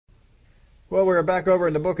Well, we're back over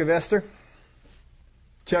in the book of Esther,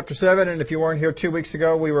 chapter 7, and if you weren't here 2 weeks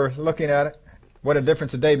ago, we were looking at it, what a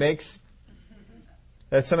difference a day makes.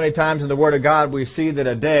 That so many times in the Word of God we see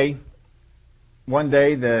that one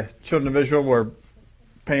day the children of Israel were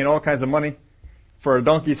paying all kinds of money for a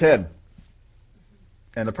donkey's head.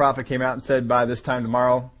 And the prophet came out and said, by this time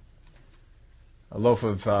tomorrow, a loaf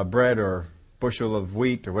of bread or bushel of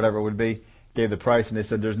wheat or whatever it would be, gave the price, and they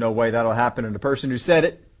said, there's no way that'll happen. And the person who said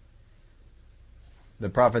it, the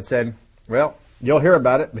prophet said, well, you'll hear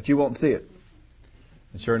about it, but you won't see it.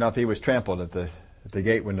 And sure enough, he was trampled at the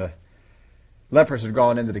gate when the lepers had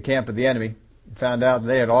gone into the camp of the enemy and found out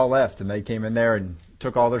they had all left, and they came in there and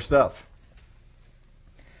took all their stuff.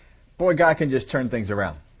 Boy, God can just turn things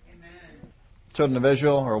around. Amen. Children of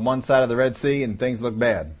Israel are on one side of the Red Sea, and things look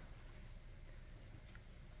bad.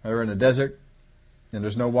 They're in the desert, and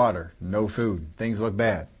there's no water, no food. Things look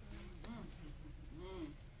bad.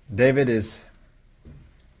 David is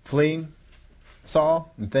fleeing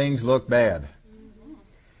Saul, and things look bad.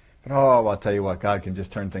 But I'll tell you what, God can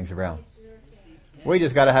just turn things around. We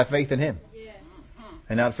just got to have faith in Him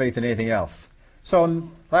and not faith in anything else. So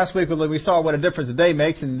last week we saw what a difference a day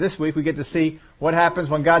makes, and this week we get to see what happens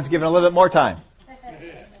when God's given a little bit more time.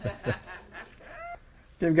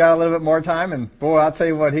 Give God a little bit more time, and boy, I'll tell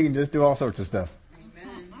you what, He can just do all sorts of stuff.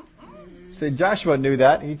 See, Joshua knew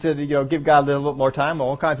that. He said, give God a little bit more time,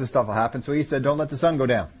 all kinds of stuff will happen. So he said, don't let the sun go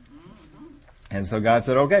down. And so God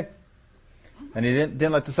said, okay. And He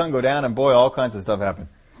didn't let the sun go down, and boy, all kinds of stuff happened.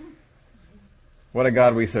 What a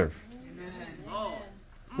God we serve. Amen.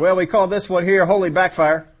 Well, we call this one here Holy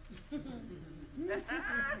Backfire.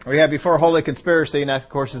 We had before Holy Conspiracy, and that, of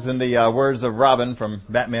course, is in the words of Robin from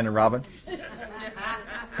Batman and Robin.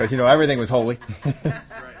 Because, everything was holy.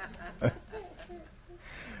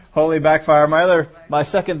 Holy Backfire. My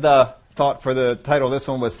second thought for the title of this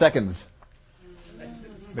one was Seconds.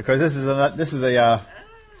 Because this is a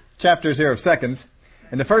chapters here of seconds.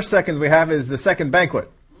 And the first seconds we have is the second banquet.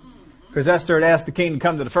 Because Esther had asked the king to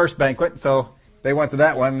come to the first banquet, so they went to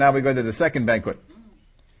that one. Now we go to the second banquet.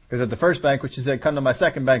 Because at the first banquet she said, come to my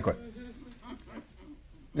second banquet.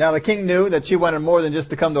 Now the king knew that she wanted more than just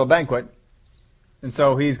to come to a banquet. And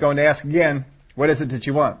so he's going to ask again, what is it that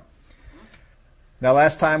you want? Now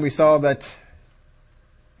last time we saw that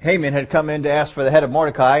Haman had come in to ask for the head of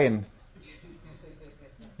Mordecai, and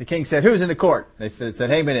the king said, who's in the court? They said,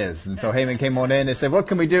 Haman is. And so Haman came on in. They said, what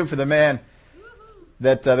can we do for the man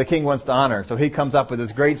that the king wants to honor? So he comes up with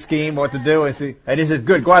this great scheme, what to do. And he says,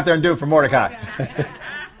 good, go out there and do it for Mordecai.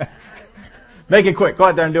 Make it quick. Go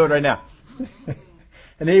out there and do it right now.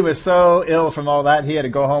 And he was so ill from all that, he had to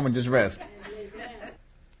go home and just rest.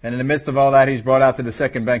 And in the midst of all that, he's brought out to the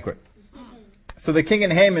second banquet. So the king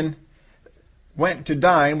and Haman went to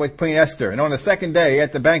dine with Queen Esther. And on the second day,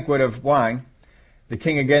 at the banquet of wine, the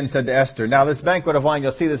king again said to Esther, now this banquet of wine,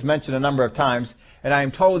 you'll see this mentioned a number of times. And I am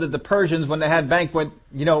told that the Persians, when they had banquet,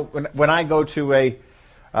 when I go to a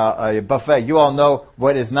buffet, you all know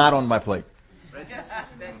what is not on my plate.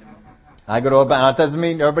 I go to a buffet. It doesn't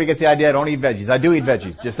mean everybody gets the idea I don't eat veggies. I do eat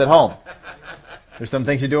veggies, just at home. There's some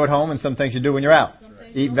things you do at home and some things you do when you're out.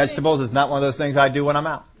 Eating vegetables is not one of those things I do when I'm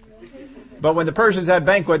out. But when the Persians had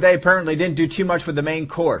banquet, they apparently didn't do too much with the main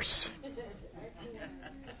course.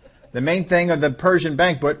 The main thing of the Persian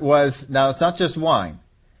banquet was, now it's not just wine,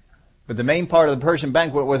 but the main part of the Persian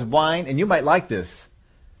banquet was wine, and you might like this.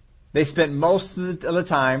 They spent most of the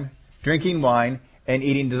time drinking wine and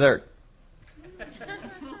eating dessert.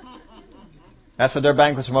 That's what their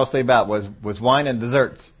banquets were mostly about, was wine and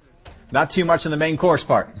desserts. Not too much in the main course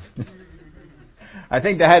part. I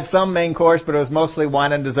think they had some main course, but it was mostly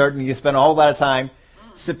wine and dessert, and you spent all that time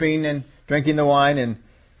sipping and drinking the wine and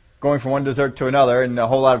going from one dessert to another, and a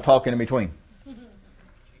whole lot of talking in between.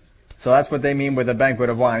 So that's what they mean with a banquet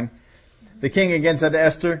of wine. The king again said to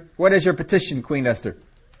Esther, what is your petition, Queen Esther?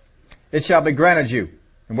 It shall be granted you.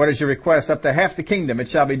 And what is your request? Up to half the kingdom it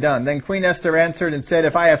shall be done. Then Queen Esther answered and said,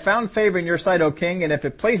 if I have found favor in your sight, O king, and if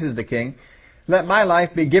it pleases the king, let my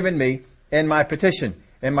life be given me in my petition,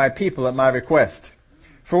 and my people at my request.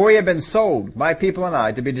 For we have been sold, my people and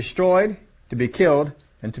I, to be destroyed, to be killed,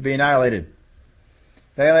 and to be annihilated.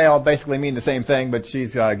 They all basically mean the same thing, but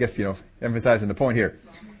she's, emphasizing the point here.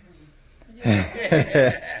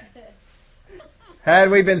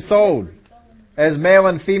 Had we been sold as male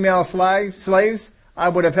and female slaves, I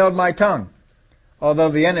would have held my tongue, although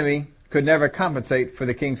the enemy could never compensate for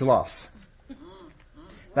the king's loss.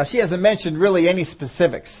 Now she hasn't mentioned really any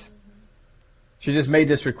specifics. She just made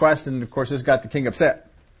this request, and of course this got the king upset.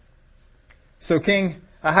 So King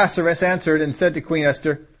Ahasuerus answered and said to Queen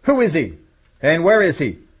Esther, who is he? And where is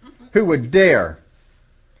he? Who would dare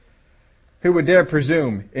Who would dare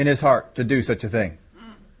presume in his heart to do such a thing?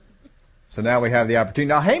 So now we have the opportunity.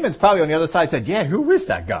 Now Haman's probably on the other side said, yeah, who is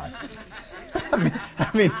that guy? I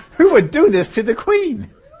mean, who would do this to the queen?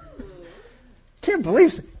 King,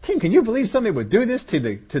 can you believe somebody would do this to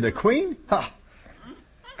the queen? Huh.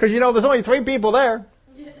 Because there's only 3 people there.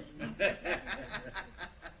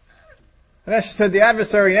 And as she said, the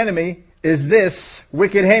adversary enemy is this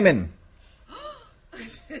wicked Haman.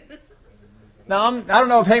 Now, I don't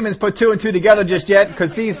know if Haman's put 2 and 2 together just yet,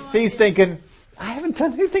 because he's thinking, I haven't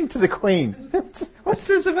done anything to the queen. What's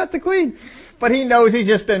this about the queen? But he knows he's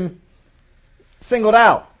just been singled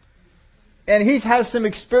out. And he has some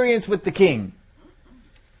experience with the king.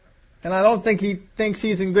 And I don't think he thinks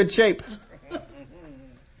he's in good shape.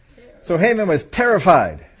 So Haman was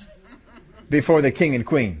terrified before the king and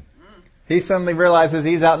queen. He suddenly realizes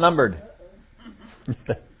he's outnumbered.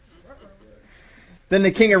 Then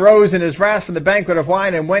the king arose in his wrath from the banquet of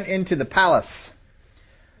wine and went into the palace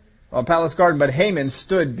garden. But Haman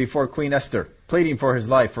stood before Queen Esther, pleading for his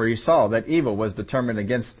life, for he saw that evil was determined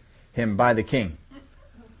against him by the king.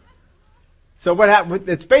 So what happened?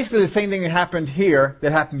 It's basically the same thing that happened here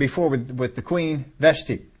that happened before with the queen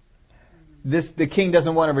Vashti. The king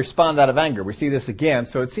doesn't want to respond out of anger. We see this again.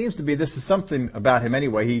 So it seems to be this is something about him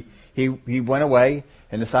anyway. He went away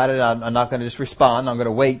and decided, I'm not going to just respond. I'm going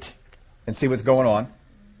to wait and see what's going on.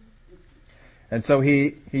 And so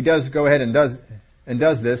he does go ahead and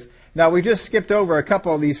does this. Now we just skipped over a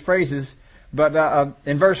couple of these phrases, but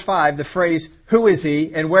in verse 5, the phrase, who is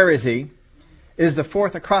he and where is he, is the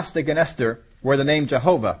 4th acrostic in Esther, where the name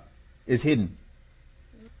Jehovah is hidden.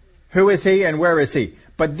 Who is he and where is he?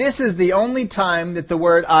 But this is the only time that the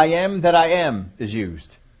word I am that I am is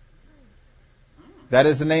used. That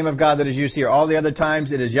is the name of God that is used here. All the other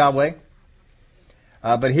times it is Yahweh.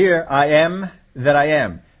 But here, I am that I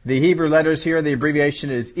am. The Hebrew letters here, the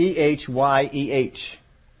abbreviation is EHYEH.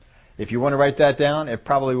 If you want to write that down, it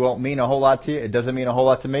probably won't mean a whole lot to you. It doesn't mean a whole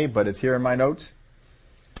lot to me, but it's here in my notes.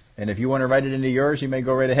 And if you want to write it into yours, you may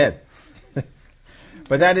go right ahead.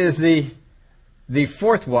 But that is the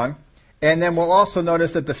 4th one. And then we'll also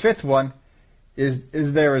notice that the 5th one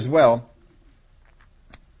is there as well.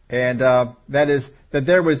 And that is that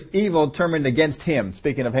there was evil determined against him,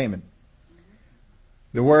 speaking of Haman.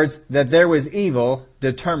 The words, that there was evil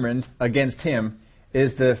determined against him,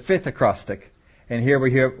 is the 5th acrostic. And here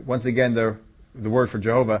we hear, once again, the word for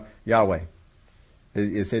Jehovah, Yahweh,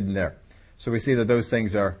 is hidden there. So we see that those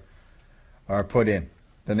things are put in,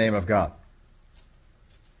 the name of God.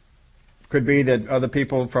 Could be that other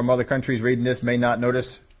people from other countries reading this may not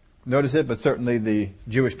notice it, but certainly the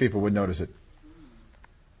Jewish people would notice it.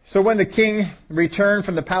 So when the king returned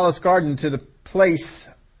from the palace garden to the place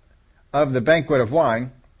of the banquet of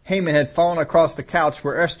wine, Haman had fallen across the couch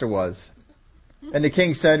where Esther was. And the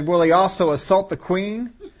king said, will he also assault the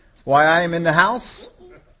queen while I am in the house?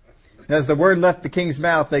 And as the word left the king's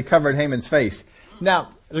mouth, they covered Haman's face.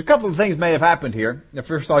 Now, there's a couple of things may have happened here.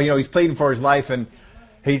 First of all, he's pleading for his life, and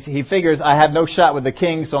he figures, I have no shot with the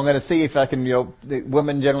king, so I'm going to see if I can, the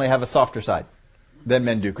women generally have a softer side than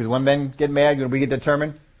men do. Because when men get mad, when we get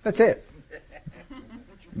determined, that's it.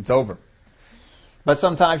 It's over. But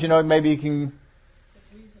sometimes, maybe you can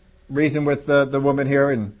reason with the woman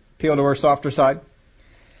here and appeal to her softer side.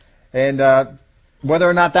 And whether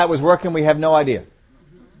or not that was working, we have no idea.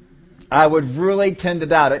 I would really tend to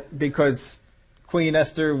doubt it, because Queen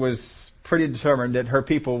Esther was pretty determined that her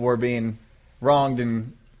people were being wronged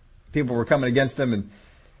and people were coming against them,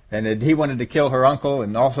 and that he wanted to kill her uncle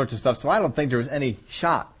and all sorts of stuff. So I don't think there was any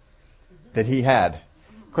shot that he had.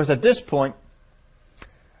 Of course, at this point,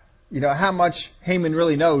 how much Haman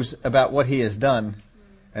really knows about what he has done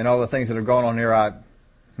and all the things that are going on here.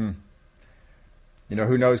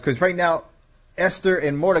 Who knows? Because right now, Esther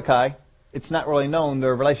and Mordecai, it's not really known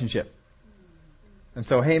their relationship. And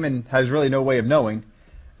so Haman has really no way of knowing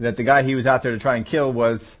that the guy he was out there to try and kill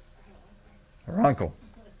was her uncle.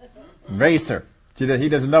 Raised her. He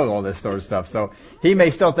doesn't know all this sort of stuff. So he may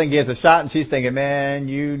still think he has a shot, and she's thinking,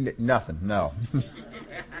 man, nothing. No.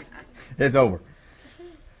 It's over.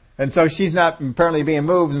 And so she's not apparently being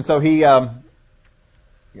moved, and so he,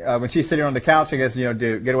 when she's sitting on the couch, I guess,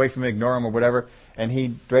 to get away from him, ignore him or whatever, and he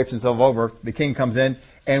drapes himself over, the king comes in,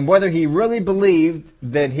 and whether he really believed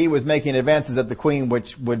that he was making advances at the queen,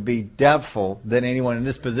 which would be doubtful that anyone in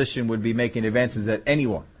this position would be making advances at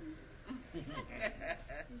anyone.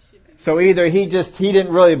 So either he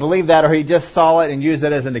didn't really believe that, or he just saw it and used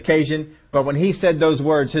it as an occasion, but when he said those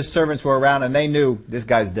words, his servants were around and they knew this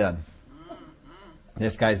guy's done.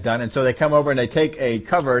 This guy's done. And so they come over and they take a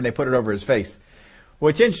cover and they put it over his face.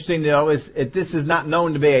 What's interesting to know is this is not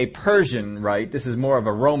known to be a Persian rite. This is more of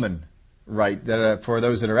a Roman rite that for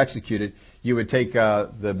those that are executed, you would take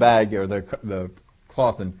the bag or the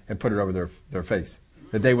cloth and put it over their face,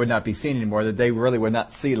 that they would not be seen anymore, that they really would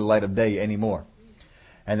not see the light of day anymore,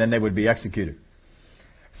 and then they would be executed.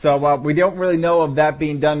 So we don't really know of that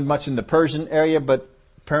being done much in the Persian area, but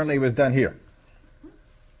apparently it was done here.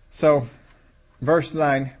 So, verse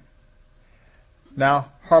 9.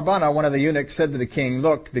 Now, Harbonah, one of the eunuchs, said to the king,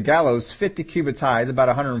 "Look, the gallows 50 cubits high is about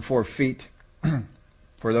 104 feet.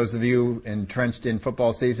 For those of you entrenched in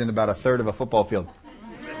football season, about a third of a football field.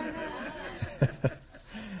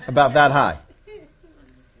 About that high.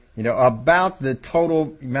 You know, about the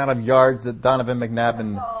total amount of yards that Donovan McNabb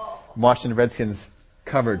and Washington Redskins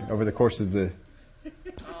covered over the course of the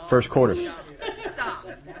first quarter.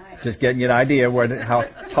 Just getting you an idea how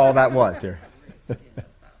tall that was here.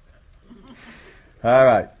 All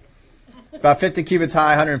right. About 50 cubits high,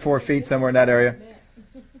 104 feet, somewhere in that area,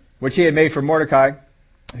 which he had made for Mordecai,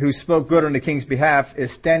 who spoke good on the king's behalf,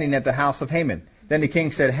 is standing at the house of Haman. Then the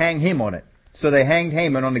king said, "Hang him on it." So they hanged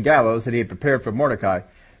Haman on the gallows that he had prepared for Mordecai.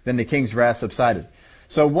 Then the king's wrath subsided.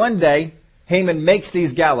 So one day, Haman makes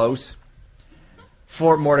these gallows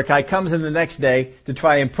for Mordecai, comes in the next day to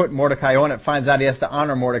try and put Mordecai on it, finds out he has to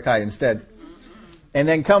honor Mordecai instead. And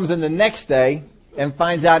then comes in the next day and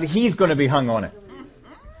finds out he's going to be hung on it.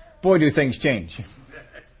 Boy, do things change.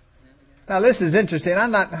 Now this is interesting.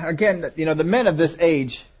 I'm not, again, the men of this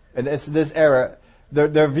age, and this era,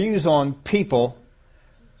 their views on people,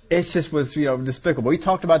 it just was, despicable. We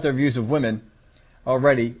talked about their views of women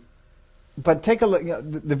already. But take a look,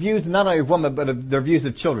 the views not only of women, but of their views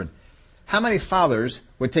of children. How many fathers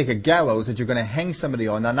would take a gallows that you're going to hang somebody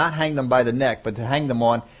on? Now, not hang them by the neck, but to hang them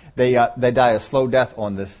on, they die a slow death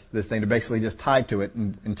on this thing. They're basically just tied to it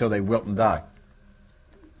until they wilt and die.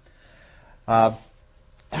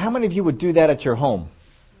 How many of you would do that at your home?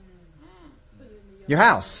 Your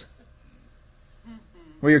house?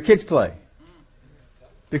 Where your kids play?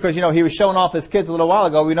 Because, he was showing off his kids a little while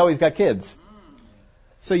ago. We know he's got kids.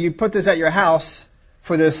 So you put this at your house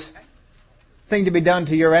for this thing to be done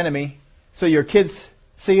to your enemy. So your kids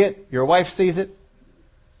see it, your wife sees it,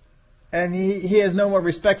 and he has no more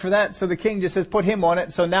respect for that. So the king just says, put him on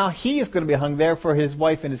it. So now he is going to be hung there for his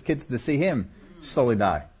wife and his kids to see him slowly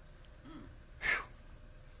die. Whew.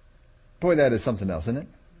 Boy, that is something else, isn't it?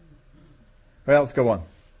 Well, let's go on.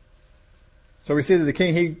 So we see that the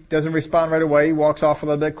king, he doesn't respond right away. He walks off a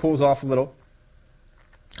little bit, cools off a little.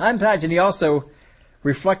 I imagine he also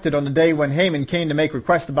reflected on the day when Haman came to make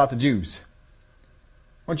requests about the Jews.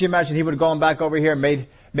 Won't you imagine he would have gone back over here and made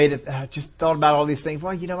it, just thought about all these things.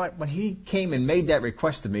 Well, you know what? When he came and made that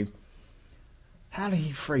request to me, how did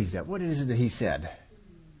he phrase that? What is it that he said?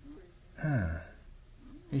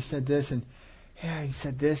 He said this and, he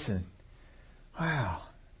said this and, wow.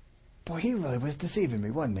 Boy, he really was deceiving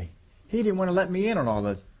me, wasn't he? He didn't want to let me in on all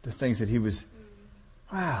the things that he was,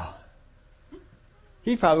 wow.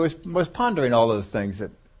 He probably was pondering all those things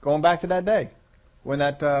that, going back to that day when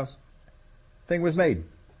that thing was made.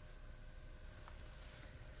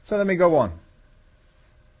 So let me go on.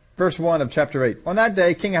 Verse 1 of chapter 8. On that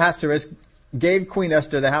day, King Ahasuerus gave Queen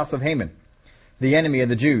Esther the house of Haman, the enemy of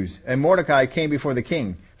the Jews, and Mordecai came before the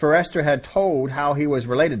king, for Esther had told how he was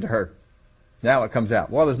related to her. Now it comes out.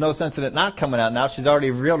 Well, there's no sense in it not coming out now. She's already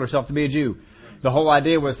revealed herself to be a Jew. The whole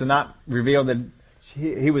idea was to not reveal that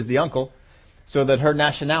he was the uncle, so that her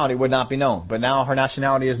nationality would not be known. But now her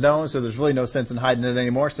nationality is known, so there's really no sense in hiding it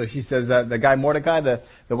anymore. So she says that the guy Mordecai, the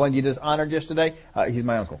one you just honored yesterday, he's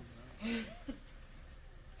my uncle.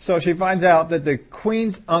 So she finds out that the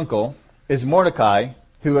queen's uncle is Mordecai,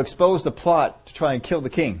 who exposed the plot to try and kill the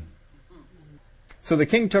king. So the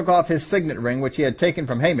king took off his signet ring, which he had taken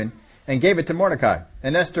from Haman, and gave it to Mordecai.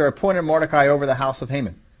 And Esther appointed Mordecai over the house of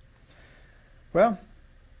Haman. Well,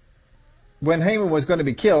 when Haman was going to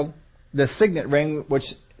be killed, the signet ring,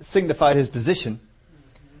 which signified his position,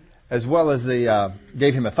 as well as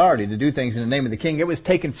gave him authority to do things in the name of the king, it was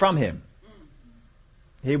taken from him.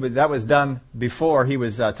 That was done before he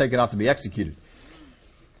was taken off to be executed.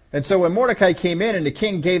 And so when Mordecai came in and the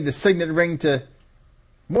king gave the signet ring to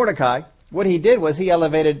Mordecai, what he did was he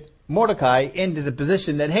elevated Mordecai into the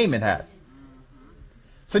position that Haman had.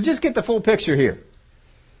 So just get the full picture here.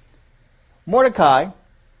 Mordecai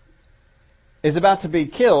is about to be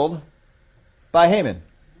killed by Haman.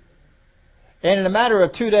 And in a matter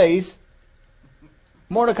of 2 days,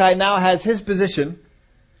 Mordecai now has his position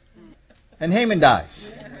and Haman dies.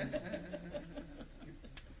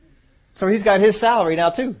 So he's got his salary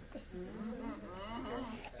now too.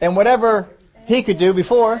 And whatever he could do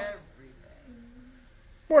before,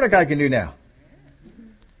 Mordecai can do now.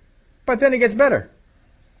 But then it gets better.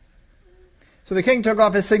 So the king took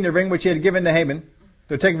off his signet ring, which he had given to Haman,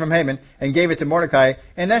 so taken from Haman, and gave it to Mordecai.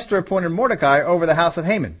 And Esther appointed Mordecai over the house of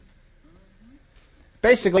Haman.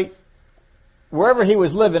 Basically, wherever he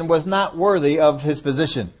was living was not worthy of his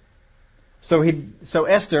position. So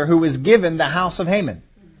Esther, who was given the house of Haman,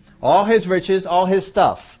 all his riches, all his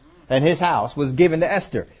stuff, and his house was given to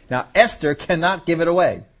Esther. Now, Esther cannot give it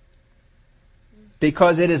away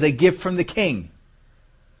because it is a gift from the king.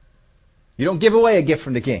 You don't give away a gift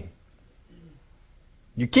from the king.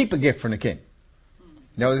 You keep a gift from the king.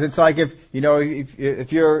 You know, it's like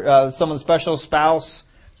if you're someone's special spouse,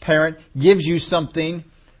 parent gives you something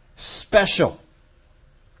special.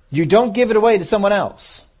 You don't give it away to someone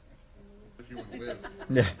else.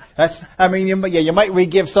 Yeah, you might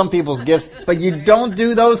re-give some people's gifts, but you don't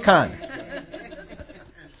do those kind.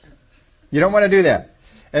 You don't want to do that.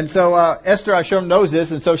 And so Esther, I sure knows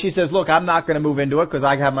this, and so she says, "Look, I'm not going to move into it because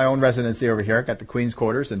I have my own residency over here. I got the queen's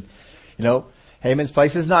quarters, and Haman's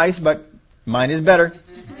place is nice, but mine is better.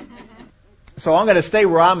 So I'm going to stay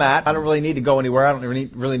where I'm at. I don't really need to go anywhere. I don't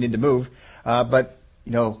really need to move. But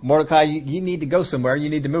Mordecai, you need to go somewhere. You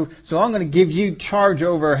need to move. So I'm going to give you charge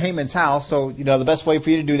over Haman's house. So, the best way for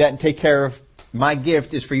you to do that and take care of my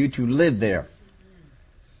gift is for you to live there."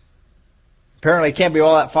 Apparently it can't be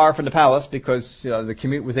all that far from the palace because the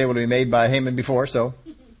commute was able to be made by Haman before. So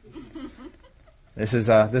this is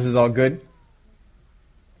all good.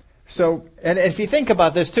 So, and if you think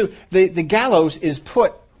about this too, the gallows is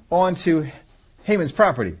put onto Haman's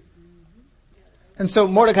property. And so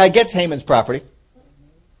Mordecai gets Haman's property.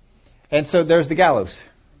 And so there's the gallows.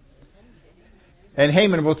 And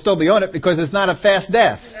Haman will still be on it because it's not a fast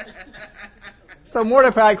death. So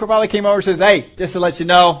Mordecai probably came over and says, "Hey, just to let you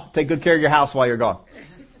know, take good care of your house while you're gone."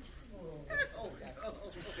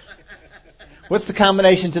 What's the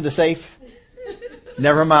combination to the safe?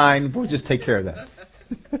 Never mind, we'll just take care of that.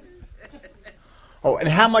 Oh, and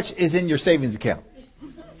how much is in your savings account?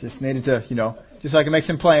 Just needed to, just so I can make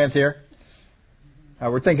some plans here.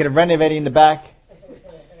 We're thinking of renovating the back.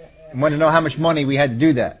 I want to know how much money we had to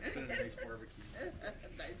do that.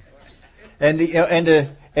 And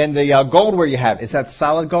the gold where you have, is that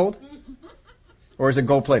solid gold? Or is it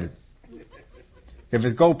gold plated? If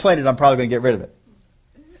it's gold plated, I'm probably going to get rid of it.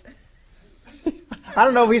 I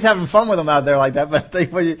don't know if he's having fun with them out there like that, but I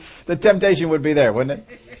think the temptation would be there, wouldn't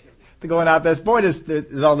it? To going out there, boy,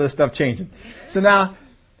 there's all this stuff changing. So now,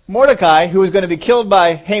 Mordecai, who is going to be killed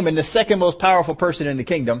by Haman, the second most powerful person in the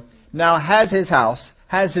kingdom, now has his house,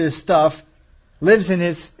 has his stuff, lives in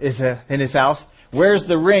his house, wears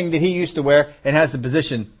the ring that he used to wear, and has the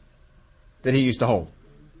position that he used to hold.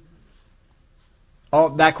 All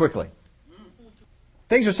that quickly.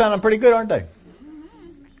 Things are sounding pretty good, aren't they?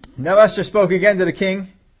 Now Esther spoke again to the king,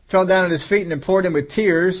 fell down at his feet and implored him with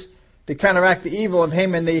tears to counteract the evil of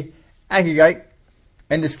Haman the Agagite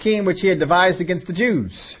and the scheme which he had devised against the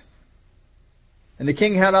Jews. And the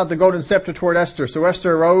king held out the golden scepter toward Esther. So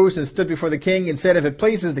Esther arose and stood before the king and said, "If it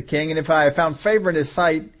pleases the king, and if I have found favor in his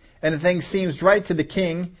sight, and the thing seems right to the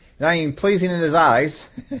king, and I am pleasing in his eyes,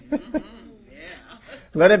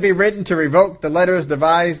 let it be written to revoke the letters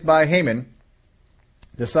devised by Haman,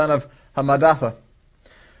 the son of Hammedatha,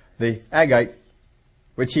 the Agagite,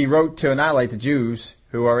 which he wrote to annihilate the Jews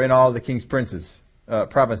who are in all the king's provinces.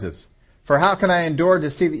 For how can I endure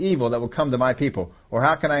to see the evil that will come to my people? Or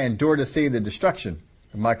how can I endure to see the destruction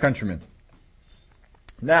of my countrymen?"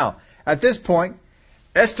 Now, at this point,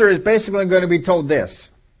 Esther is basically going to be told this.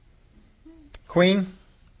 Queen,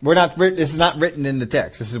 this is not written in the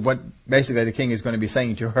text. This is what basically the king is going to be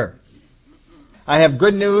saying to her. "I have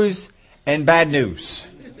good news and bad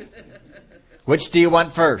news. Which do you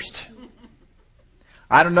want first?"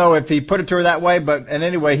 I don't know if he put it to her that way, but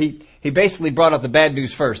anyway, he basically brought up the bad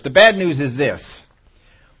news first. The bad news is this.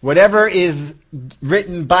 Whatever is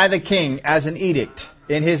written by the king as an edict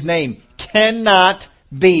in his name cannot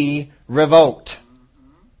be revoked.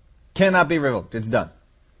 Cannot be revoked. It's done.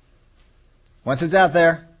 Once it's out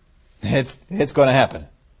there, it's going to happen.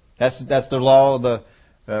 That's the law of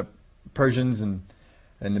the Persians and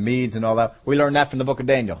the Medes and all that. We learned that from the book of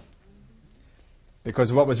Daniel.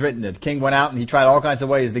 Because of what was written. The king went out and he tried all kinds of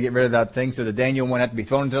ways to get rid of that thing so that Daniel wouldn't have to be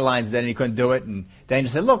thrown into the lion's den and he couldn't do it. And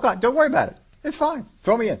Daniel said, "Look, don't worry about it. It's fine.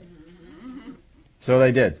 Throw me in." So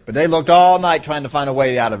they did. But they looked all night trying to find a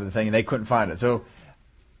way out of the thing and they couldn't find it. So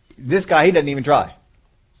this guy, he doesn't even try.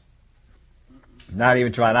 Not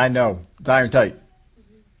even trying. I know. It's iron tight.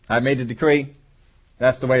 I made the decree.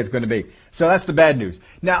 That's the way it's going to be. So that's the bad news.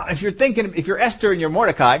 Now, if you're Esther and you're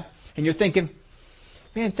Mordecai and you're thinking,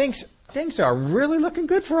 man, things are really looking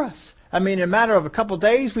good for us. I mean, in a matter of a couple of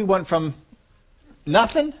days, we went from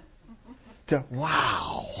nothing to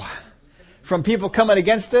wow. from people coming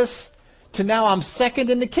against us to now I'm second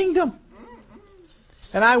in the kingdom.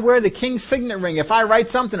 And I wear the king's signet ring. If I write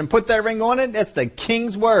something and put that ring on it, that's the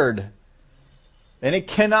king's word. And it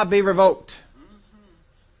cannot be revoked.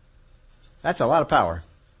 That's a lot of power.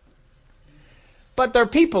 But their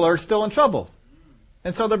people are still in trouble.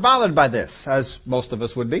 And so they're bothered by this, as most of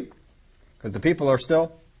us would be. Because the people are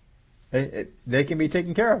still, they can be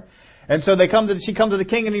taken care of. And so she comes to the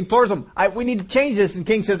king and he implores them, we need to change this. And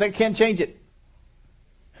the king says, I can't change it.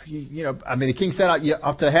 The king said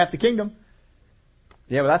up to half the kingdom.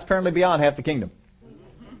 Yeah, well, that's apparently beyond half the kingdom.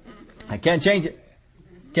 I can't change it.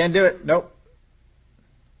 Can't do it. Nope.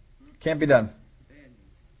 Can't be done.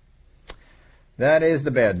 That is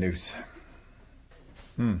the bad news.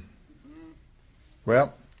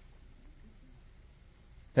 Well,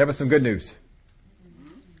 there was some good news.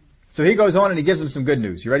 So he goes on and he gives them some good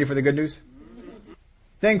news. You ready for the good news?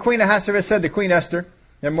 Then Queen Ahasuerus said to Queen Esther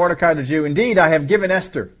and Mordecai the Jew, indeed, I have given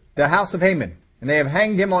Esther the house of Haman, and they have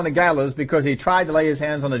hanged him on the gallows because he tried to lay his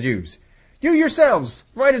hands on the Jews. You yourselves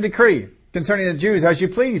write a decree concerning the Jews as you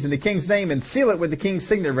please in the king's name and seal it with the king's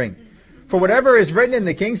signet ring. For whatever is written in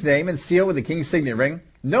the king's name and sealed with the king's signet ring,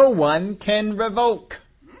 no one can revoke.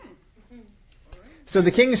 So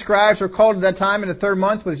the king's scribes were called at that time in the 3rd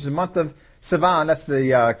month, which is the month of Sivan. That's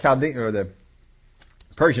the Chaldean or the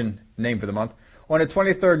Persian name for the month. On the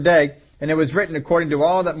 23rd day, and it was written according to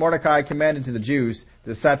all that Mordecai commanded to the Jews,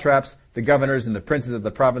 the satraps, the governors, and the princes of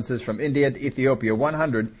the provinces from India to Ethiopia,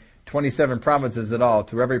 127 provinces in all,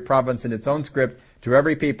 to every province in its own script, to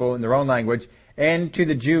every people in their own language, and to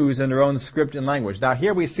the Jews in their own script and language. Now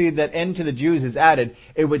here we see that and to the Jews is added.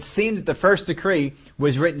 It would seem that the first decree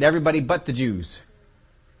was written to everybody but the Jews.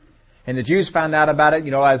 And the Jews found out about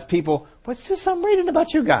it, as people, what's this I'm reading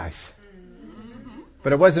about you guys?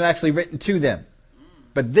 But it wasn't actually written to them.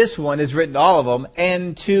 But this one is written to all of them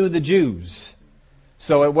and to the Jews.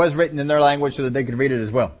 So it was written in their language so that they could read it as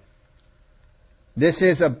well. This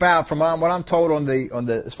is about, from what I'm told on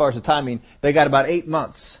the as far as the timing, they got about 8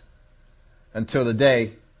 months until the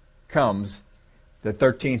day comes, the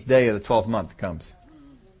 13th day of the 12th month comes.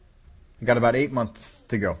 They got about 8 months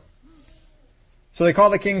to go. So they call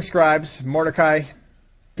the king's scribes. Mordecai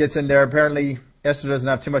gets in there. Apparently, Esther doesn't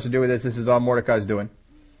have too much to do with this. This is all Mordecai's doing.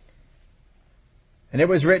 And it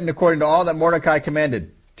was written according to all that Mordecai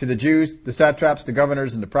commanded to the Jews, the satraps, the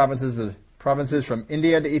governors, and the provinces from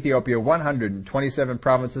India to Ethiopia, 127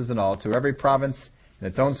 provinces in all, to every province in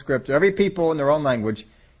its own script, to every people in their own language,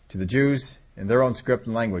 to the Jews in their own script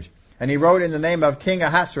and language. And he wrote in the name of King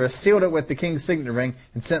Ahasuerus, sealed it with the king's signet ring,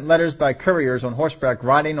 and sent letters by couriers on horseback,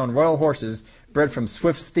 riding on royal horses, bred from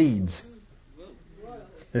swift steeds.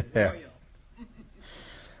 Yeah.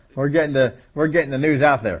 We're getting the news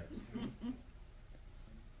out there.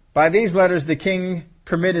 By these letters, the king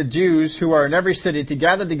permitted Jews who are in every city to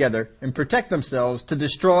gather together and protect themselves to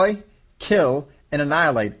destroy, kill, and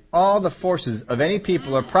annihilate all the forces of any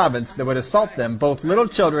people or province that would assault them, both little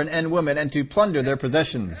children and women, and to plunder their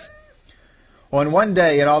possessions. On one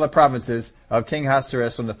day in all the provinces of King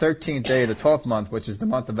Ahasuerus, on the 13th day of the 12th month, which is the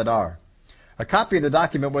month of Adar. A copy of the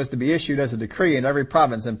document was to be issued as a decree in every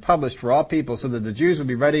province and published for all people so that the Jews would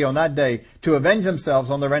be ready on that day to avenge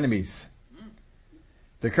themselves on their enemies.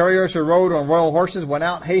 The couriers who rode on royal horses went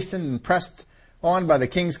out, hastened, and pressed on by the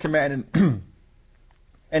king's command,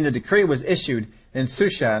 and the decree was issued in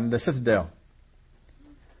Shushan, the citadel.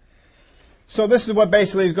 So this is what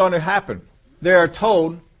basically is going to happen. They are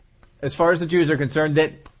told, as far as the Jews are concerned,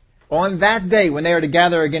 that on that day when they are to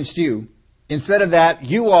gather against you, instead of that,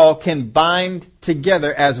 you all can bind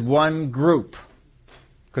together as one group.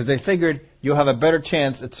 Because they figured you'll have a better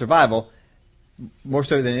chance at survival, more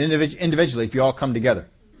so than individually, if you all come together.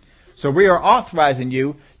 So we are authorizing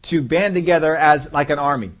you to band together as like an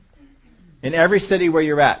army. In every city where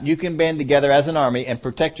you're at, you can band together as an army and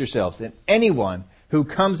protect yourselves. And anyone who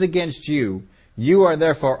comes against you, you are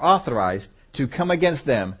therefore authorized to come against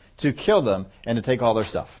them, to kill them, and to take all their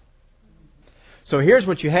stuff. So here's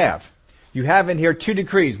what you have. You have in here 2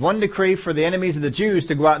 decrees. One decree for the enemies of the Jews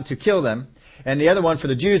to go out and to kill them, and the other one for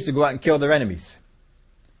the Jews to go out and kill their enemies.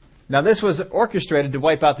 Now this was orchestrated to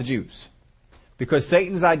wipe out the Jews. Because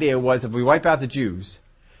Satan's idea was if we wipe out the Jews,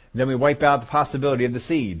 then we wipe out the possibility of the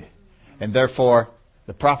seed. And therefore,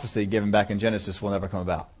 the prophecy given back in Genesis will never come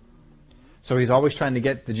about. So he's always trying to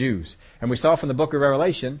get the Jews. And we saw from the book of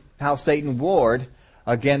Revelation how Satan warred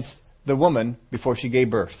against the woman before she gave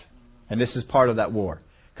birth. And this is part of that war,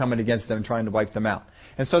 coming against them and trying to wipe them out.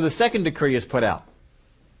 And so the second decree is put out.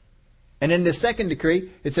 And in the second decree,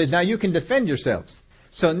 it says, now you can defend yourselves.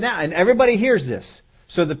 So now, and everybody hears this.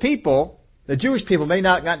 So the people The Jewish people may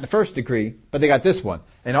not got the first decree, but they got this one.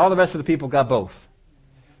 And all the rest of the people got both.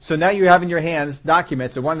 So now you have in your hands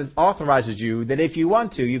documents, the one that authorizes you that if you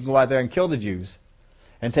want to, you can go out there and kill the Jews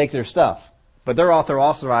and take their stuff. But their author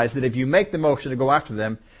authorized that if you make the motion to go after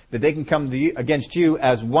them, that they can come against you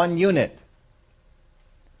as one unit,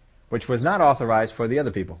 which was not authorized for the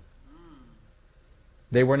other people.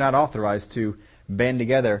 They were not authorized to band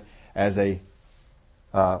together as like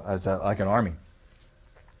an army.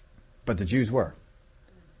 But the Jews were.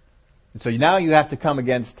 And so now you have to come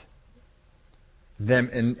against them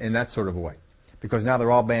in that sort of a way. Because now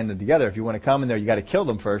they're all banded together. If you want to come in there, you got to kill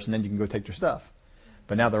them first, and then you can go take their stuff.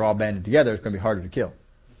 But now they're all banded together, it's going to be harder to kill.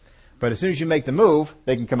 But as soon as you make the move,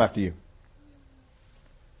 they can come after you.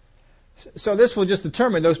 So this will just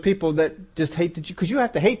determine those people that just hate the Jews. Because you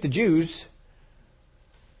have to hate the Jews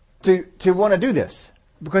to want to do this.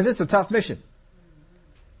 Because it's a tough mission.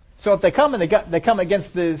 So if they come and they come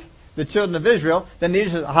against the children of Israel, then they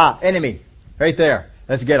just, enemy, right there.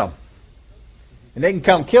 Let's get them. And they can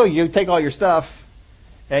come kill you, take all your stuff,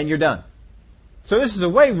 and you're done. So this is a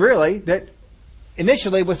way, really, that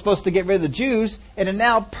initially was supposed to get rid of the Jews, and it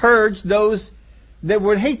now purged those that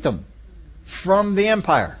would hate them from the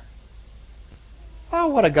empire. Oh,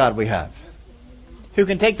 what a God we have. Who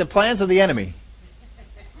can take the plans of the enemy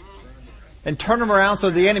and turn them around so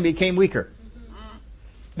the enemy became weaker.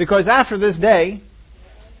 Because after this day,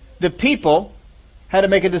 the people had to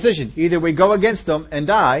make a decision. Either we go against them and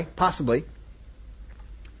die, possibly,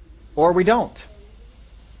 or we don't.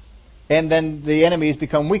 And then the enemies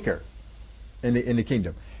become weaker in the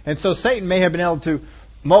kingdom. And so Satan may have been able to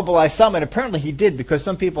mobilize some, and apparently he did, because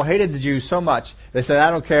some people hated the Jews so much, they said,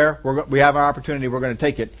 I don't care, we have our opportunity, we're going to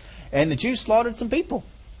take it. And the Jews slaughtered some people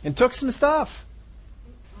and took some stuff.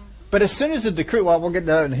 But as soon as the decree, well, we'll get to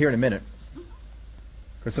that here in a minute,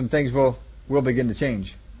 because some things will begin to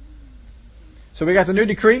change. So we got the new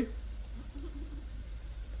decree.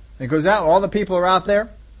 It goes out, all the people are out there,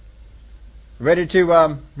 ready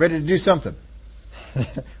to do something.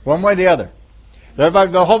 One way or the other.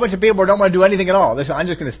 Everybody, the whole bunch of people don't want to do anything at all. I'm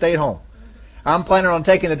just going to stay at home. I'm planning on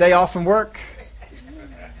taking the day off from work.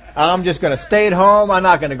 I'm just going to stay at home. I'm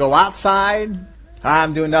not going to go outside.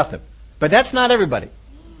 I'm doing nothing. But that's not everybody.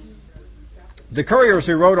 The couriers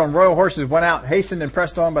who rode on royal horses went out, hastened and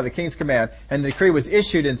pressed on by the king's command, and the decree was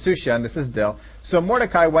issued in Shushan, the citadel. So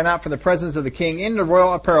Mordecai went out from the presence of the king in the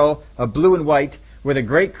royal apparel of blue and white, with a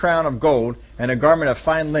great crown of gold and a garment of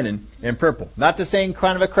fine linen and purple. Not the same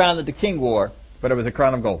kind of a crown that the king wore, but it was a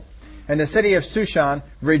crown of gold. And the city of Shushan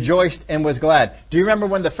rejoiced and was glad. Do you remember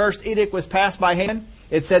when the first edict was passed by Haman?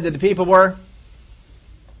 It said that the people were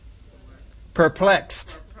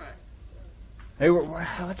perplexed. They were,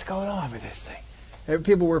 what's going on with this thing?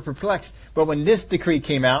 People were perplexed. But when this decree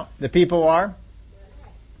came out, the people are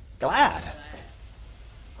glad.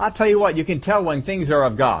 I'll tell you what, you can tell when things are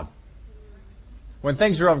of God. When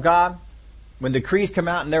things are of God, when decrees come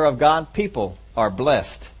out and they're of God, people are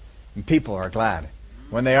blessed and people are glad.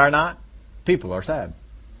 When they are not, people are sad.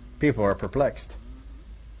 People are perplexed.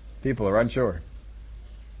 People are unsure.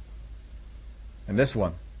 And this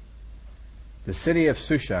one, the city of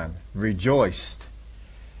Shushan rejoiced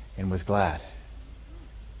and was glad.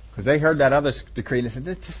 Because they heard that other decree and they said,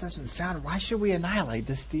 this just doesn't sound, why should we annihilate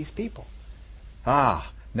these people?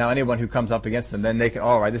 Now anyone who comes up against them, then they can,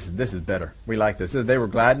 all right, this is better. We like this. They were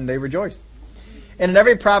glad and they rejoiced. And in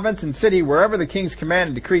every province and city, wherever the king's command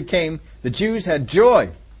and decree came, the Jews had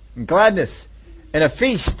joy and gladness and a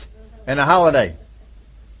feast and a holiday.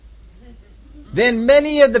 Then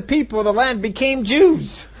many of the people of the land became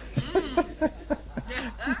Jews.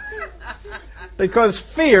 Because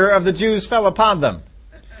fear of the Jews fell upon them.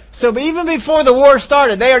 So even before the war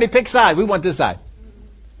started, they already picked sides. We want this side.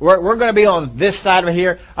 We're going to be on this side over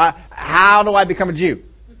here. How do I become a Jew?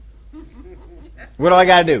 What do I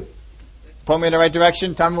got to do? Point me in the right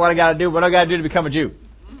direction. Tell me what I got to do. What do I got to do to become a Jew?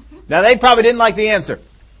 Now they probably didn't like the answer.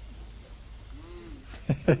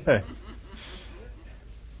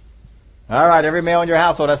 All right, every male in your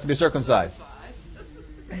household has to be circumcised.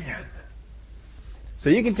 Man. So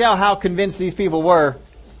you can tell how convinced these people were.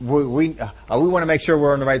 We want to make sure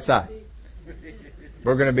we're on the right side.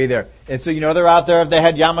 We're going to be there. And so, they're out there. If they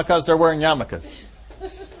had yarmulkes, they're wearing yarmulkes.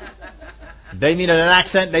 They needed an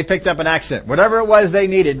accent, they picked up an accent. Whatever it was they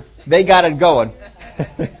needed, they got it going.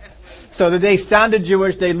 So that they sounded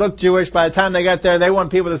Jewish, they looked Jewish. By the time they got there, they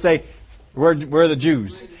want people to say, we're the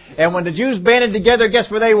Jews. And when the Jews banded together, guess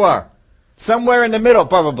where they were? Somewhere in the middle,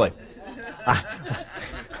 probably.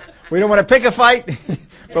 We don't want to pick a fight,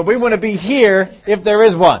 but we want to be here if there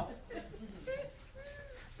is one.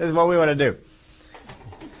 This is what we want to do.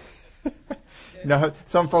 You know,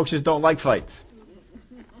 some folks just don't like fights.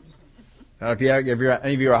 I don't know if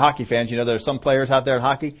any of you are hockey fans, you know there's some players out there in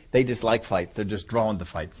hockey, they just like fights. They're just drawn to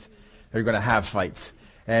fights. They're going to have fights.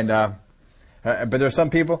 And but there's some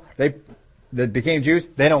people that became Jews,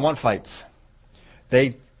 they don't want fights.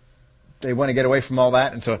 They want to get away from all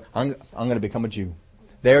that, and so I'm going to become a Jew.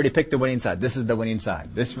 They already picked the winning side. This is the winning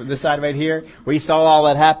side. This side right here, we saw all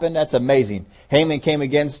that happen. That's amazing. Haman came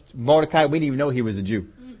against Mordecai. We didn't even know he was a Jew.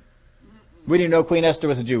 We didn't know Queen Esther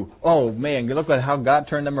was a Jew. Oh man, look at how God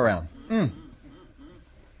turned them around.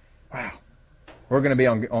 Wow. We're going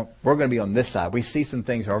to be on this side. We see some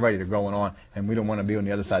things already that are going on, and we don't want to be on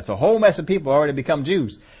the other side. So a whole mess of people already become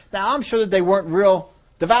Jews. Now I'm sure that they weren't real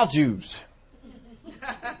devout Jews.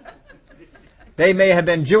 They may have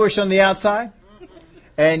been Jewish on the outside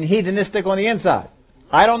and heathenistic on the inside.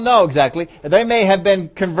 I don't know exactly. They may have been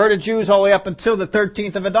converted Jews all the way up until the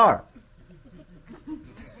 13th of Adar.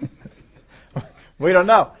 We don't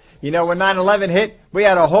know. You know, when 9/11 hit, we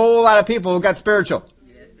had a whole lot of people who got spiritual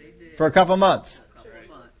for a couple months.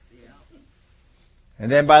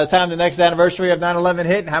 And then by the time the next anniversary of 9/11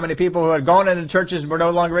 hit, how many people who had gone into churches were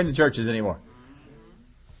no longer in the churches anymore?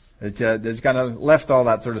 It's kind of left all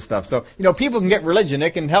that sort of stuff. So, you know, people can get religion.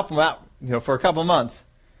 It can help them out, you know, for a couple months.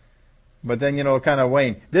 But then, you know, it kind of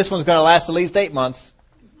wane. This one's going to last at least 8 months.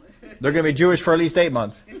 They're going to be Jewish for at least 8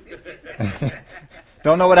 months.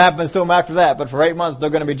 Don't know what happens to them after that, but for 8 months they're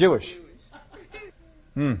going to be Jewish.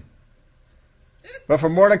 But for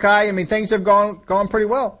Mordecai, I mean, things have gone pretty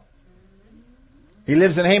well. He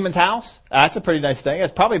lives in Haman's house. That's a pretty nice thing.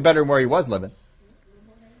 It's probably better than where he was living.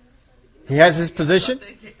 He has his position.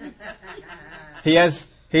 He has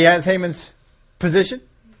Haman's position.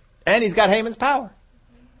 And he's got Haman's power.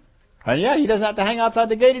 And yeah, he doesn't have to hang outside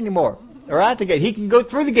the gate anymore. Or at the gate. He can go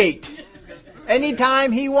through the gate.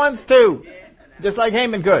 Anytime he wants to. Just like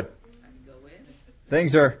Haman could.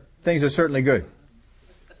 Things are certainly good.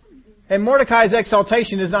 And Mordecai's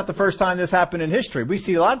exaltation is not the first time this happened in history. We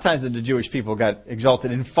see a lot of times that the Jewish people got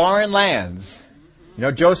exalted in foreign lands. You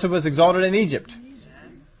know, Joseph was exalted in Egypt.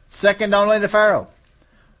 Second only to Pharaoh.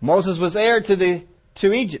 Moses was heir to the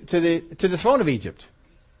throne of Egypt.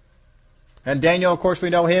 And Daniel, of course, we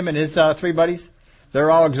know him and his 3 buddies.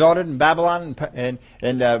 They're all exalted in Babylon,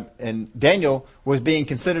 and Daniel was being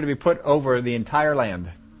considered to be put over the entire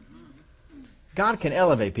land. God can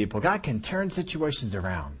elevate people. God can turn situations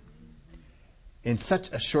around in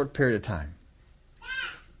such a short period of time.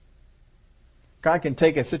 God can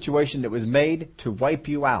take a situation that was made to wipe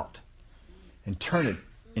you out and turn it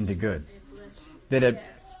into good. That it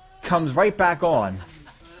comes right back on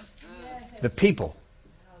the people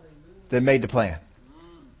that made the plan.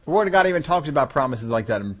 The Word of God even talks about promises like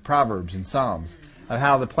that in Proverbs and Psalms, of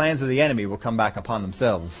how the plans of the enemy will come back upon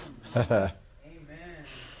themselves. Amen.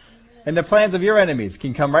 And the plans of your enemies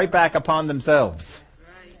can come right back upon themselves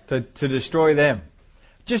to destroy them.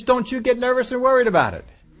 Just don't you get nervous and worried about it.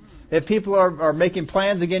 If people are making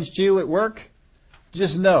plans against you at work,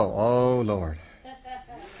 just know, oh Lord,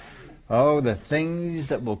 oh, the things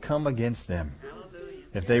that will come against them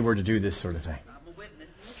if they were to do this sort of thing.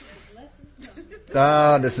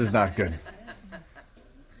 Oh, this is not good.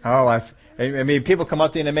 Oh, I mean, people come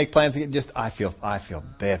up to you and they make plans. I feel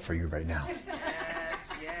bad for you right now.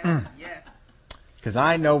 Because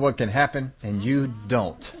I know what can happen and you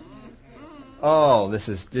don't. Oh, this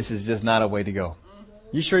is just not a way to go.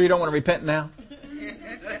 You sure you don't want to repent now?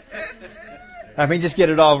 I mean, just get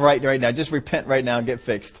it all right now. Just repent right now and get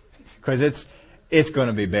fixed. Because it's going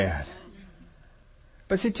to be bad.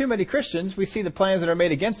 But see, too many Christians, we see the plans that are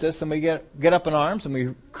made against us and we get up in arms and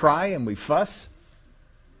we cry and we fuss.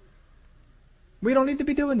 We don't need to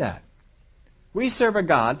be doing that. We serve a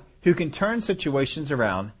God who can turn situations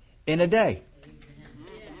around in a day.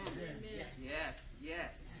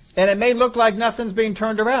 Yes. And it may look like nothing's being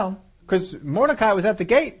turned around because Mordecai was at the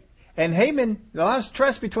gate and Haman, a lot of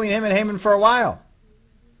stress between him and Haman for a while.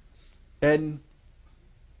 And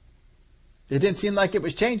it didn't seem like it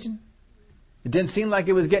was changing. It didn't seem like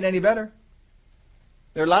it was getting any better.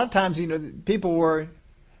 There are a lot of times, people were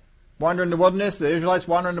wandering in the wilderness, the Israelites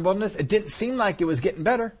wandering in the wilderness. It didn't seem like it was getting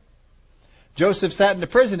better. Joseph sat in the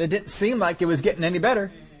prison. It didn't seem like it was getting any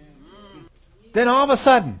better. Then all of a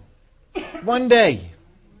sudden, one day,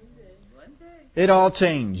 it all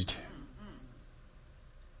changed.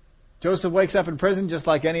 Joseph wakes up in prison just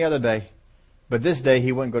like any other day. But this day,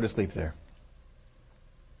 he wouldn't go to sleep there.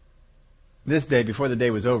 This day, before the day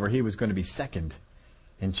was over, he was going to be second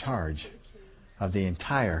in charge of the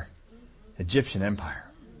entire Egyptian empire.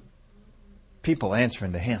 People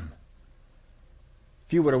answering to him.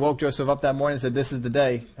 If you would have woke Joseph up that morning and said, this is the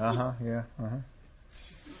day.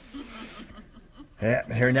 Yeah,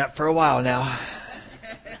 been hearing that for a while now.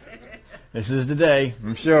 This is the day,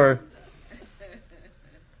 I'm sure.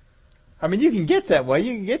 I mean, you can get that way.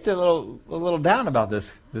 You can get a little down about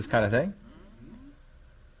this kind of thing.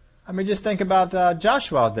 I mean, just think about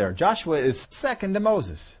Joshua out there. Joshua is second to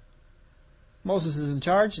Moses. Moses is in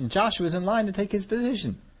charge, and Joshua is in line to take his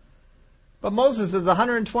position. But Moses is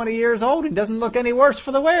 120 years old and doesn't look any worse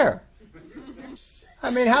for the wear.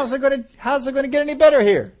 I mean, how's it going to get any better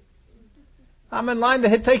here? I'm in line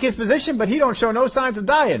to take his position, but he don't show no signs of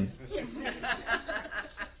dying.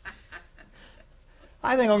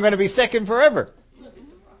 I think I'm going to be second forever.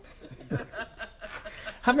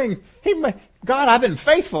 I mean, God, I've been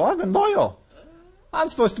faithful. I've been loyal. I'm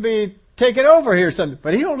supposed to be taking over here, son,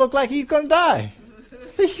 but he don't look like he's going to die.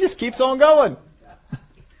 He just keeps on going.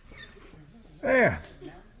 Yeah.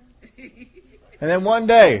 And then one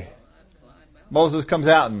day, Moses comes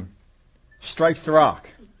out and strikes the rock.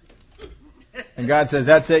 And God says,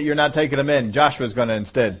 that's it, you're not taking them in. Joshua's going to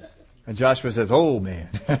instead. And Joshua says, oh man.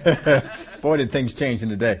 Boy, did things change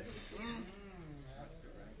in a day.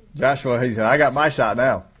 Joshua, he said, I got my shot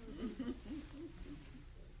now.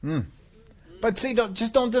 But see, don't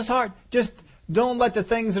dishearten. Just don't let the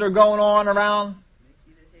things that are going on around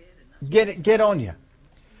get on you.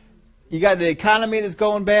 You got the economy that's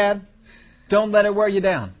going bad. Don't let it wear you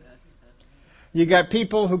down. You got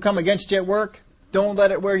people who come against you at work. Don't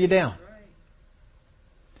let it wear you down.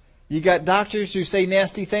 You got doctors who say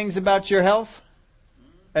nasty things about your health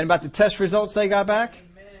and about the test results they got back.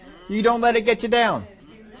 You don't let it get you down.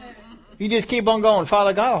 You just keep on going.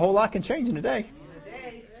 Father God, a whole lot can change in a day.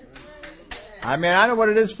 I mean, I know what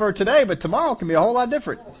it is for today, but tomorrow can be a whole lot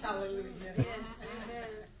different.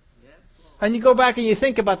 And you go back and you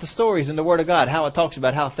think about the stories in the Word of God, how it talks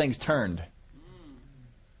about how things turned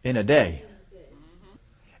in a day.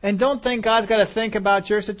 And don't think God's got to think about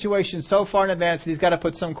your situation so far in advance that He's got to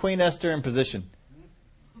put some Queen Esther in position.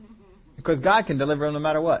 Because God can deliver him no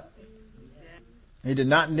matter what. He did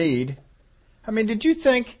not need. I mean, did you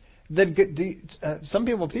think that, some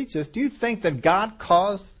people teach this, do you think that God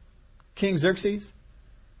caused King Xerxes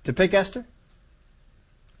to pick Esther?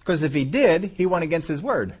 Because if he did, he went against his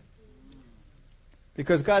word.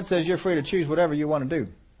 Because God says you're free to choose whatever you want to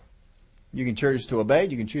do. You can choose to obey,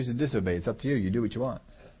 you can choose to disobey. It's up to you. You do what you want.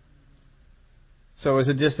 So is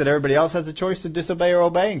it just that everybody else has a choice to disobey or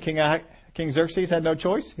obey, and King Xerxes had no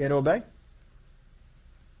choice? He had to obey?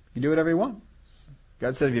 You do whatever you want.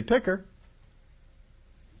 God said if you pick her,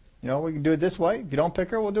 we can do it this way. If you don't pick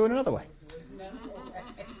her, we'll do it another way.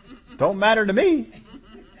 Don't matter to me.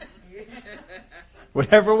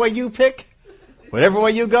 Whatever way you pick, whatever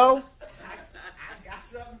way you go. I got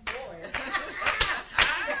something for it.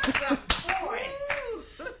 I got something for it.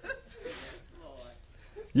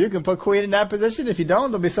 You can put Queen in that position. If you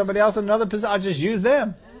don't, there'll be somebody else in another position. I'll just use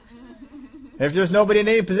them. If there's nobody in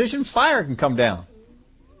any position, fire can come down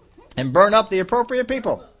and burn up the appropriate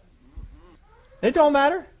people. It don't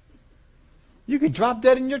matter. You can drop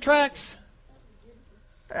dead in your tracks.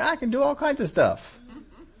 I can do all kinds of stuff.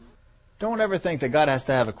 Don't ever think that God has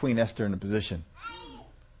to have a Queen Esther in a position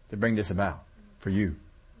to bring this about for you.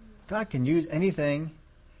 God can use anything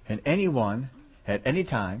and anyone at any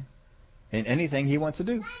time in anything He wants to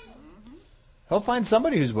do. He'll find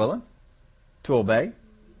somebody who's willing to obey.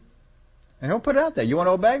 And He'll put it out there. You want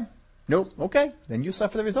to obey? Nope. Okay. Then you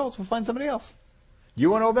suffer the results. We'll find somebody else.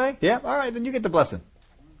 You want to obey? Yeah. All right. Then you get the blessing.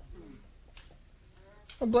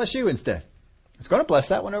 I'll bless you instead. It's going to bless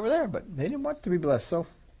that one over there, but they didn't want to be blessed, so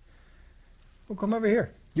we'll come over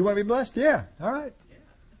here. You want to be blessed? Yeah. All right.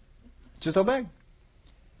 Just obey.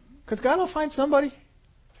 Because God will find somebody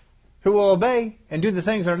who will obey and do the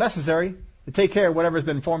things that are necessary to take care of whatever's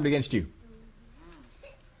been formed against you.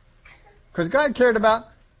 Because God cared about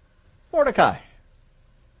Mordecai.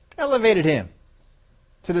 Elevated him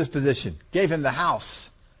to this position. Gave him the house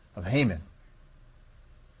of Haman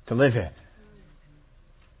to live in.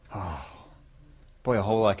 Oh, boy, a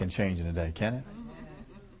whole lot can change in a day, can it?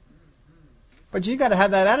 But you got to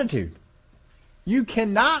have that attitude. You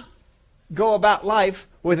cannot go about life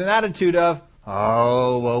with an attitude of,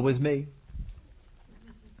 oh, woe is me.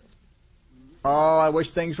 Oh, I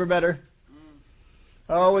wish things were better.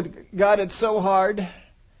 Oh, with God, it's so hard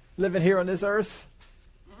living here on this earth.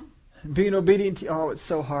 Being obedient to you. Oh, it's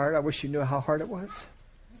so hard. I wish you knew how hard it was.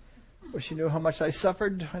 Wish you knew how much I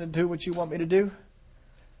suffered trying to do what you want me to do.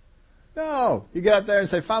 No. You get out there and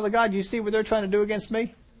say, Father God, you see what they're trying to do against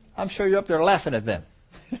me? I'm sure you're up there laughing at them.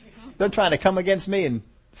 They're trying to come against me and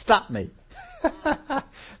stop me.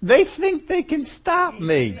 They think they can stop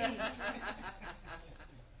me.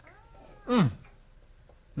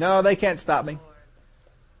 No, they can't stop me.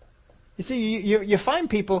 You see, you find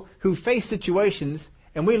people who face situations,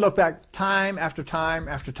 and we look back time after time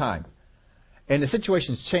after time, and the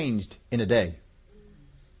situation's changed in a day.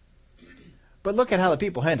 But look at how the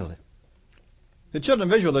people handled it. The children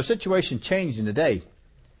of Israel, their situation changed in a day.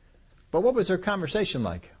 But what was their conversation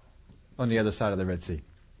like on the other side of the Red Sea?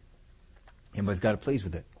 And was God pleased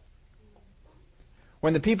with it?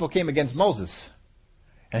 When the people came against Moses,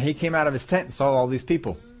 and he came out of his tent and saw all these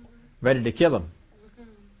people ready to kill him,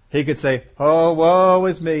 he could say, "Oh, woe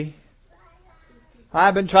is me.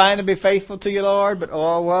 I've been trying to be faithful to you, Lord, but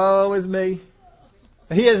oh, woe is me."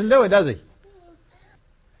 He doesn't do it, does he?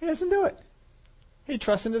 He doesn't do it. He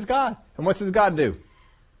trusts in his God. And what's his God do?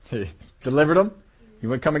 He delivered him. You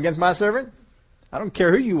want to come against my servant? I don't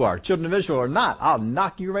care who you are, children of Israel or not. I'll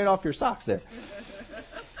knock you right off your socks there.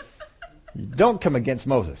 You don't come against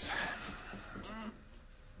Moses.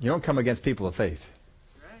 You don't come against people of faith.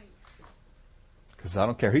 Because I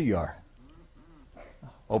don't care who you are.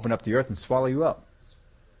 Open up the earth and swallow you up.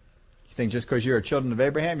 You think just because you're a children of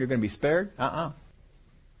Abraham, you're going to be spared? Not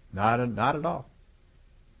at all.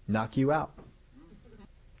 Knock you out.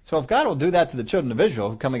 So if God will do that to the children of Israel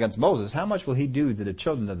who come against Moses, how much will he do to the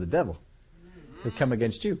children of the devil who come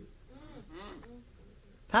against you?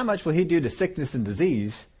 How much will he do to sickness and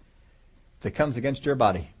disease that comes against your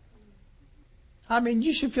body? I mean,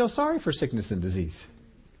 you should feel sorry for sickness and disease.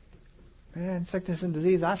 Man, sickness and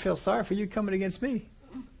disease, I feel sorry for you coming against me.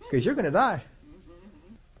 Because you're going to die.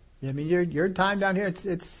 I mean, your time down here,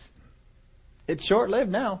 it's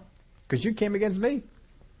short-lived now. Because you came against me.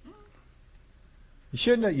 You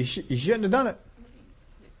shouldn't have done it.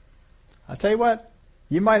 I'll tell you what,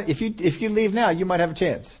 you might, if you leave now, you might have a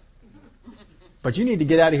chance. But you need to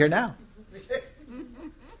get out of here now.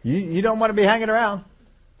 You don't want to be hanging around.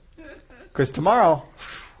 Because tomorrow,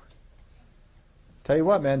 tell you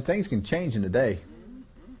what, man, things can change in a day.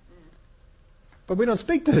 But we don't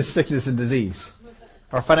speak to sickness and disease,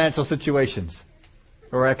 or financial situations,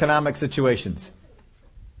 or economic situations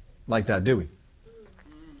like that, do we?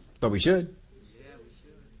 But we should.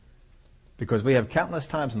 Because we have countless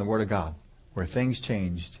times in the Word of God where things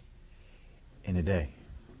changed in a day.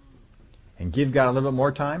 And give God a little bit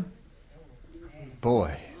more time?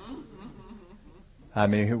 Boy. I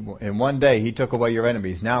mean, in one day He took away your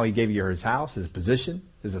enemies. Now He gave you His house, His position,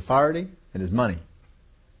 His authority, and His money.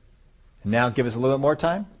 And now give us a little bit more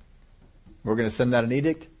time? We're going to send out an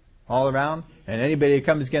edict all around. And anybody who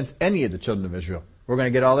comes against any of the children of Israel, we're going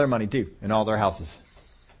to get all their money too, and all their houses.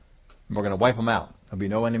 And we're going to wipe them out. There'll be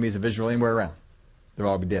no enemies of Israel anywhere around. They'll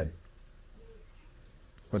all be dead.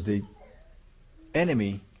 But the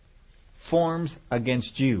enemy forms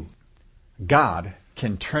against you, God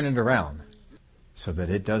can turn it around so that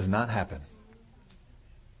it does not happen.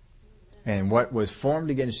 And what was formed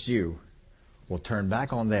against you will turn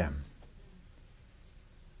back on them.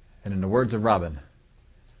 And in the words of Robin,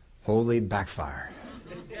 holy backfire.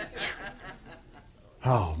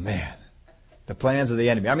 Oh, man. The plans of the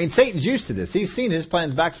enemy. I mean, Satan's used to this. He's seen his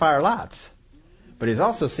plans backfire lots. But he's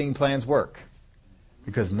also seen plans work.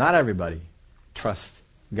 Because not everybody trusts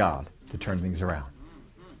God to turn things around.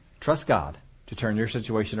 Trust God to turn your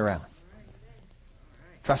situation around.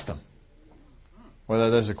 Trust Him.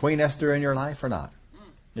 Whether there's a Queen Esther in your life or not,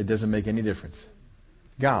 it doesn't make any difference.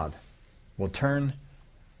 God will turn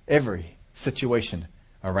every situation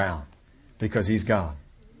around because He's God.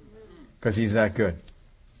 Because He's that good.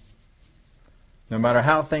 No matter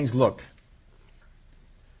how things look,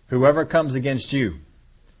 whoever comes against you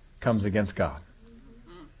comes against God.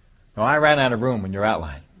 Now, I ran out of room in your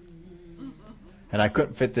outline. And I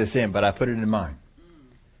couldn't fit this in, but I put it in mine.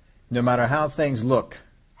 No matter how things look,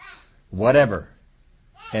 whatever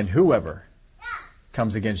and whoever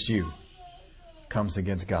comes against you comes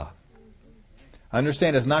against God.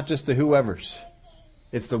 Understand, it's not just the whoever's.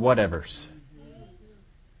 It's the whatevers.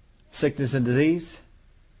 Sickness and disease,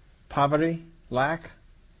 poverty, lack,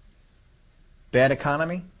 bad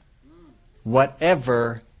economy,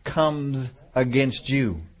 whatever comes against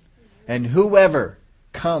you. And whoever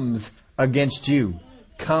comes against you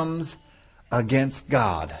comes against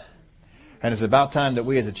God. And it's about time that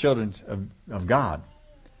we as the children of God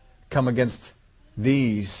come against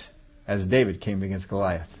these as David came against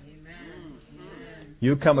Goliath.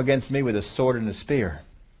 You come against me with a sword and a spear,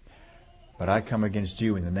 but I come against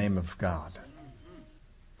you in the name of God.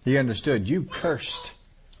 He understood you cursed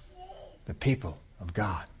the people of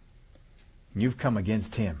God. You've come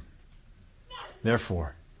against Him.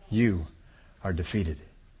 Therefore, you are defeated.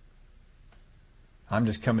 I'm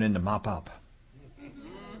just coming in to mop up.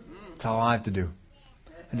 That's all I have to do.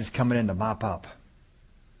 I'm just coming in to mop up.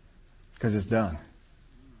 Because it's done.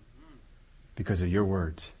 Because of your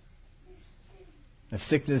words. of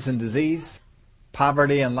sickness and disease,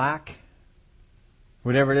 poverty and lack,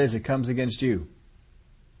 whatever it is that comes against you,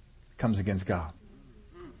 it comes against God.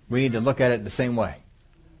 We need to look at it the same way.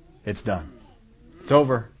 It's done. It's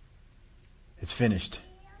over. It's finished.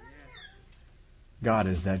 God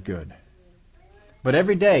is that good. But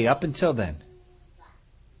every day up until then,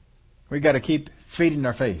 we got to keep feeding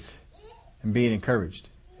our faith and being encouraged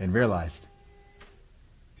and realized.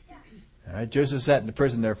 All right, Joseph sat in the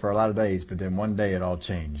prison there for a lot of days, but then one day it all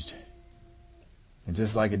changed. And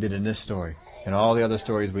just like it did in this story and all the other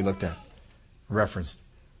stories we looked at, referenced,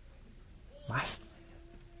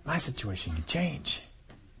 my situation can change.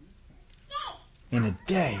 In a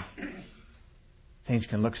day, things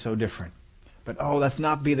can look so different. But let's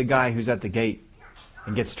not be the guy who's at the gate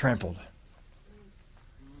and gets trampled.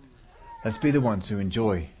 Let's be the ones who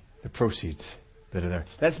enjoy the proceeds that are there.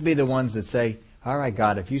 Let's be the ones that say, all right,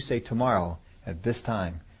 God, if you say tomorrow at this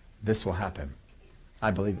time, this will happen,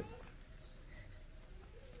 I believe it.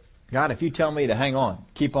 God, if you tell me to hang on,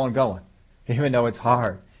 keep on going, even though it's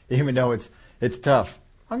hard, even though it's tough,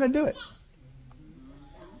 I'm going to do it.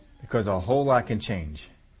 Because a whole lot can change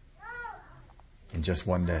in just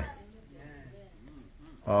one day.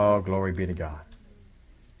 Oh, glory be to God.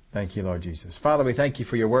 Thank you, Lord Jesus. Father, we thank you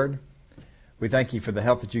for your word. We thank you for the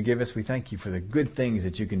help that you give us. We thank you for the good things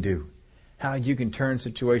that you can do. How you can turn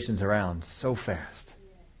situations around so fast.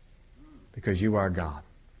 Because you are God.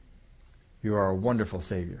 You are a wonderful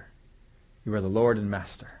Savior. You are the Lord and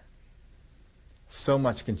Master. So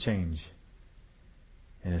much can change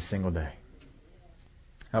in a single day.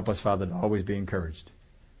 Help us, Father, to always be encouraged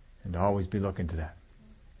and to always be looking to that.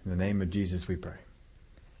 In the name of Jesus we pray.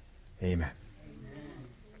 Amen.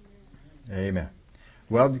 Amen.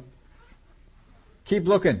 Well, keep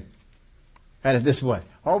looking at it this way.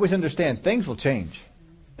 Always understand things will change.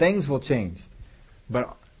 Things will change.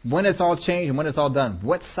 But when it's all changed and when it's all done,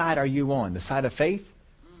 what side are you on? The side of faith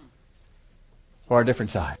or a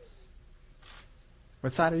different side?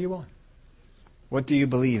 What side are you on? What do you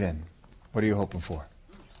believe in? What are you hoping for?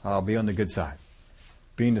 I'll be on the good side.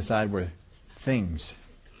 Being the side where things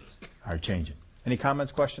are changing. Any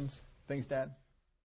comments, questions, things, Dad?